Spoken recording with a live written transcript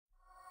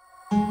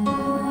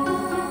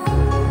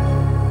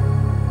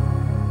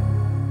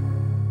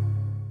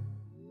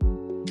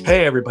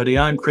Hey everybody,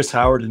 I'm Chris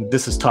Howard and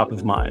this is Top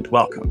of Mind.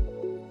 Welcome.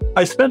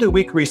 I spent a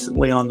week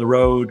recently on the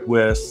road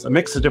with a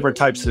mix of different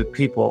types of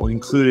people,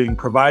 including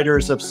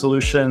providers of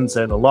solutions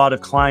and a lot of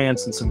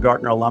clients and some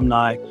Gartner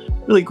alumni.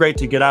 Really great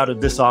to get out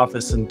of this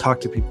office and talk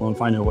to people and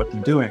find out what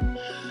they're doing.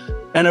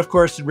 And of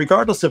course,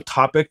 regardless of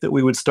topic that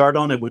we would start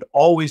on, it would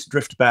always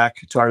drift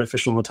back to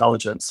artificial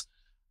intelligence.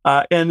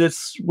 And it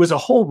was a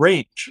whole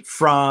range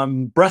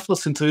from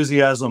breathless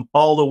enthusiasm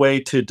all the way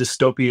to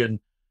dystopian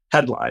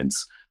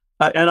headlines.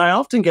 And I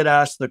often get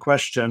asked the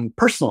question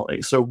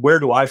personally, so where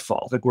do I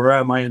fall? Like, where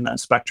am I in that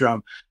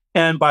spectrum?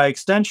 And by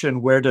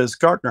extension, where does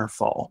Gartner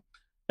fall?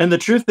 And the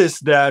truth is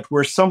that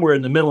we're somewhere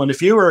in the middle. And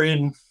if you're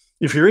in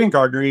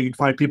Gartner, you can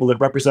find people that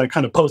represent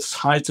kind of both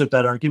sides of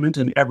that argument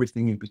and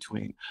everything in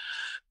between.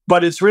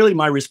 But it's really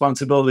my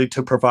responsibility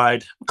to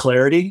provide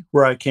clarity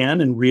where I can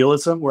and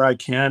realism where I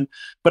can.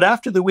 But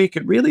after the week,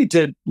 it really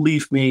did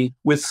leave me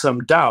with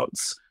some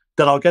doubts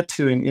that I'll get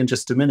to in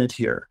just a minute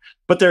here.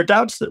 But they're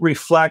doubts that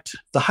reflect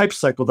the hype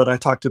cycle that I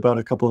talked about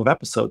a couple of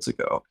episodes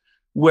ago,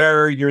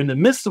 where you're in the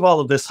midst of all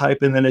of this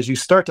hype, and then as you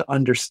start to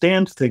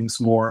understand things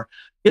more,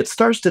 it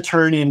starts to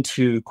turn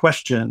into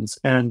questions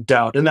and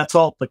doubt, and that's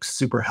all like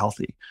super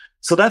healthy.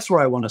 So that's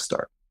where I want to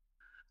start.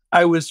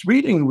 I was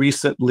reading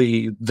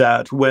recently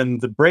that when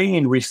the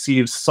brain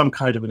receives some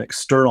kind of an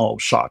external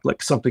shock,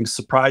 like something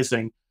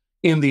surprising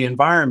in the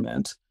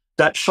environment,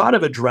 that shot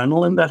of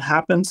adrenaline that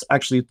happens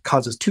actually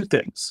causes two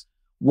things.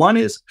 One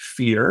is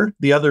fear,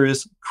 the other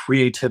is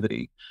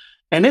creativity.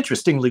 And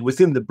interestingly,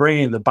 within the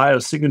brain, the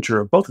biosignature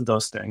of both of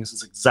those things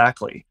is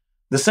exactly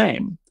the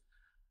same.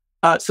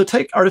 So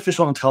take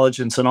artificial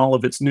intelligence and all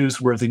of its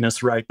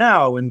newsworthiness right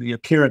now and the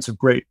appearance of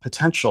great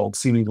potential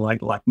seeming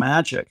like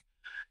magic.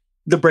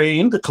 The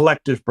brain, the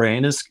collective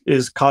brain,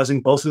 is causing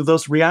both of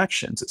those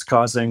reactions. It's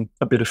causing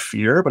a bit of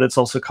fear, but it's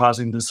also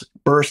causing this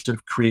burst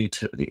of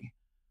creativity.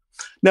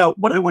 Now,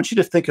 what I want you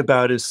to think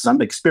about is some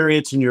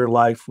experience in your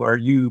life where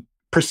you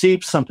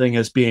perceived something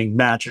as being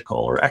magical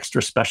or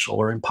extra special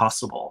or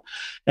impossible,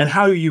 and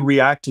how you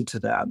reacted to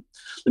that.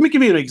 Let me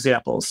give you an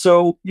example.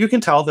 So you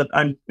can tell that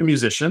I'm a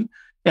musician,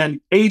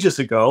 and ages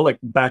ago, like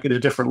back in a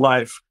different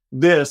life,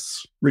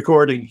 this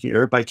recording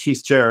here by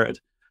Keith Jarrett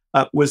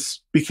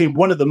became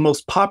one of the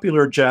most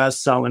popular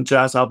jazz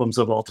albums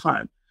of all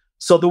time.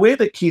 So the way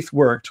that Keith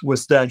worked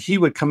was that he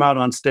would come out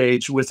on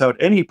stage without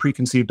any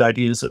preconceived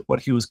ideas of what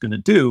he was going to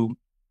do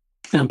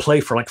and play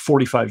for like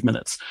 45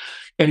 minutes.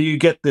 And you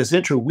get this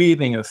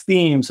interweaving of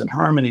themes and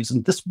harmonies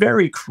and this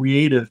very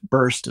creative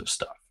burst of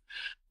stuff.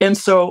 And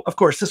so, of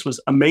course, this was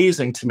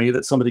amazing to me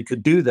that somebody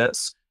could do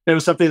this. And it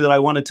was something that I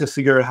wanted to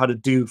figure out how to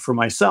do for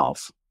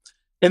myself.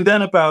 And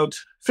then about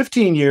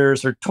 15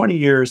 years or 20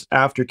 years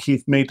after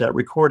Keith made that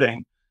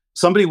recording,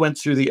 somebody went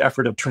through the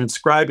effort of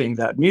transcribing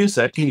that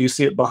music, and you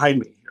see it behind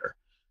me here.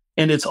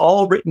 And it's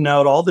all written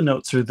out, all the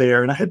notes are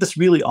there. And I had this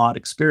really odd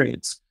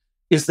experience,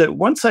 is that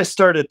once I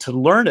started to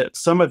learn it,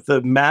 some of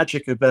the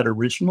magic of that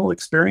original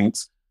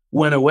experience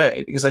went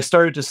away because I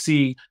started to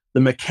see the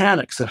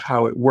mechanics of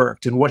how it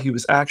worked and what he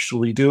was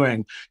actually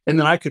doing. And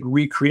then I could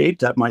recreate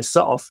that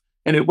myself.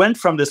 And it went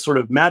from this sort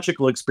of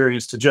magical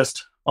experience to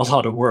just a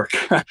lot of work.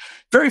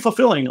 Very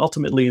fulfilling,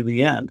 ultimately, in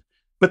the end.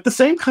 But the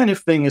same kind of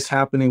thing is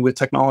happening with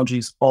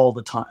technologies all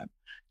the time.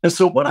 And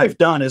so what I've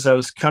done as I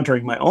was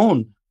countering my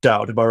own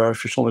doubt about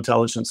artificial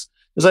intelligence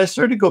is I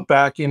started to go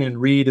back in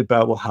and read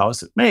about, well, how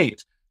is it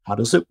made? How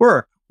does it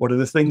work? What are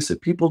the things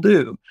that people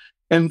do?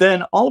 And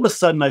then all of a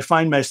sudden, I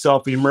find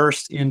myself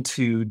immersed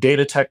into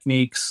data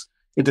techniques,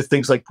 into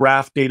things like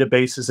graph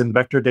databases and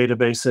vector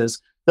databases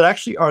that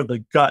actually are the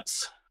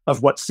guts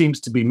of what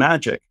seems to be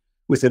magic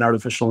within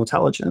artificial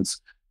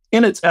intelligence.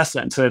 In its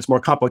essence, and it's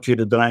more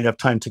complicated than I have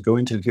time to go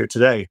into here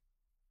today,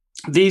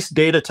 these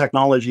data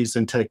technologies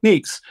and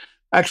techniques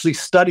actually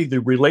study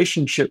the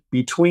relationship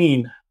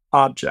between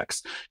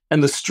objects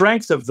and the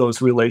strength of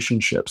those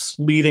relationships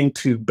leading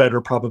to better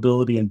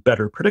probability and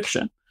better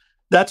prediction.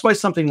 That's why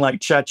something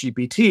like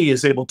ChatGPT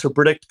is able to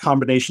predict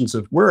combinations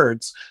of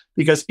words,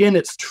 because in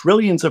its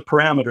trillions of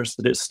parameters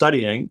that it's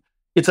studying,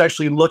 it's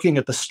actually looking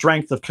at the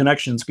strength of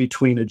connections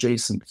between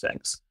adjacent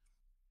things.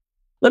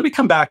 Let me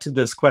come back to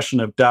this question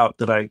of doubt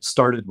that I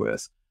started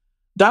with.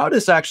 Doubt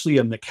is actually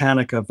a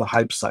mechanic of the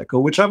hype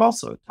cycle, which I've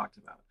also talked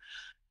about.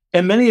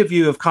 And many of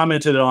you have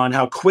commented on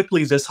how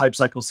quickly this hype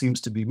cycle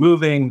seems to be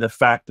moving, the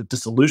fact that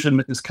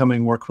disillusionment is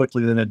coming more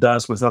quickly than it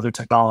does with other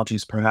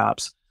technologies,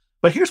 perhaps.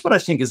 But here's what I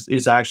think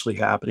is actually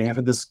happening. I've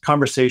had this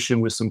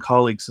conversation with some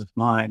colleagues of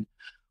mine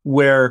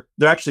where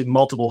there are actually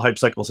multiple hype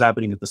cycles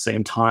happening at the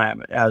same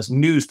time as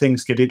new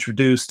things get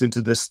introduced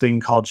into this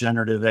thing called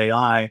generative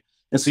AI.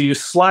 And so you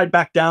slide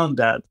back down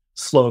that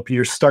slope,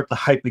 you start the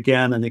hype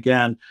again and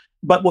again.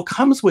 But what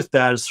comes with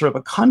that is sort of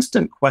a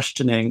constant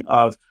questioning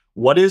of,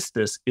 what is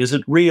this? Is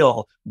it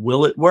real?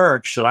 Will it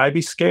work? Should I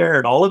be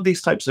scared? All of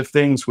these types of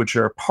things, which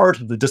are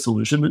part of the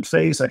disillusionment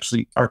phase,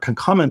 actually are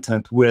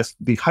concomitant with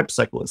the hype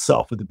cycle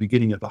itself, at the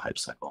beginning of the hype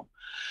cycle.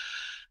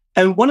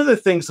 And one of the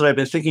things that I've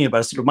been thinking about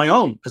is sort of my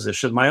own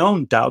position, my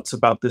own doubts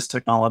about this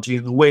technology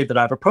and the way that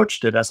I've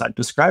approached it, as I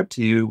described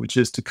to you, which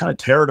is to kind of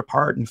tear it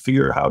apart and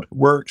figure out how it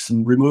works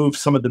and remove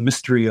some of the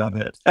mystery of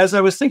it. As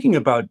I was thinking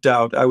about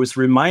doubt, I was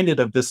reminded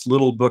of this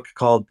little book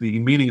called The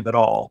Meaning of It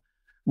All,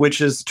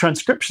 which is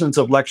transcriptions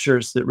of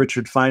lectures that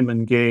Richard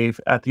Feynman gave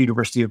at the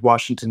University of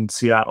Washington,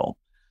 Seattle.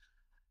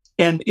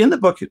 And in the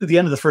book, at the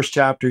end of the first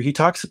chapter, he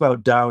talks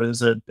about doubt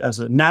as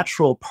a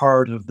natural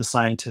part of the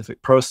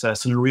scientific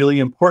process and a really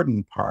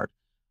important part.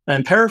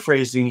 And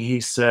paraphrasing, he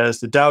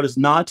says, the doubt is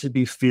not to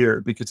be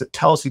feared because it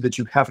tells you that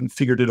you haven't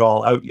figured it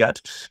all out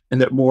yet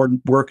and that more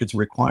work is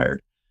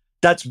required.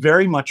 That's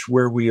very much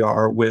where we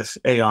are with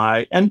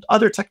AI and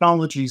other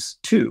technologies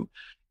too,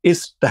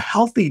 is the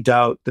healthy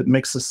doubt that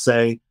makes us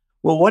say,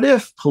 well, what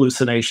if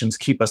hallucinations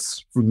keep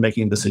us from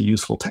making this a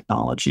useful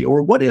technology?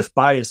 Or what if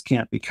bias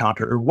can't be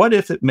countered? Or what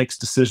if it makes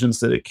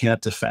decisions that it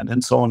can't defend?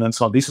 And so on and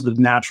so on. These are the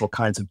natural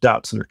kinds of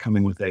doubts that are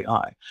coming with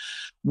AI.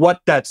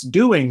 What that's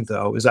doing,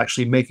 though, is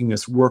actually making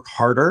us work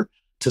harder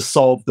to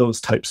solve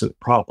those types of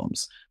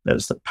problems. That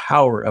is the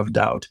power of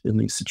doubt in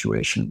these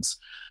situations.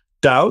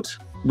 Doubt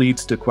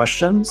leads to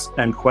questions,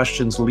 and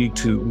questions lead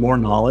to more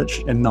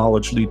knowledge, and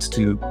knowledge leads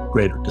to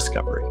greater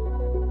discovery.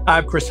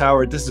 I'm Chris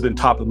Howard. This has been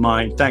Top of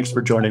Mind. Thanks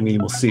for joining me.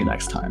 We'll see you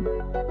next time.